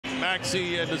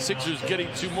Maxey and the Sixers getting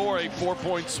 2 more, a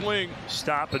 4-point swing.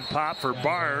 Stop and pop for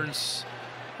Barnes.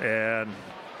 And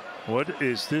what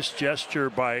is this gesture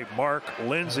by Mark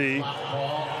Lindsay?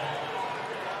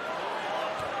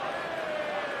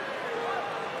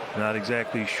 Not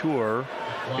exactly sure.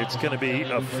 It's going to be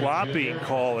a flopping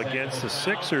call against the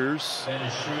Sixers.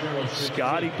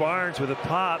 Scotty Barnes with a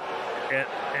pop.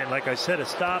 And like I said, a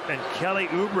stop, and Kelly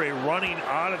Oubre running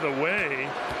out of the way.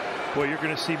 Boy, you're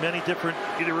going to see many different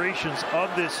iterations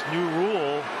of this new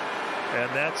rule. And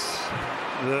that's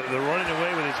the running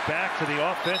away with his back to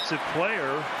the offensive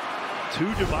player.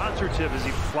 Too demonstrative as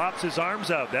he flops his arms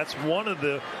out. That's one of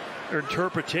the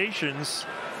interpretations.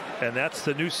 And that's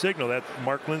the new signal that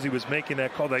Mark Lindsay was making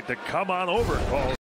that call, like the come on over call.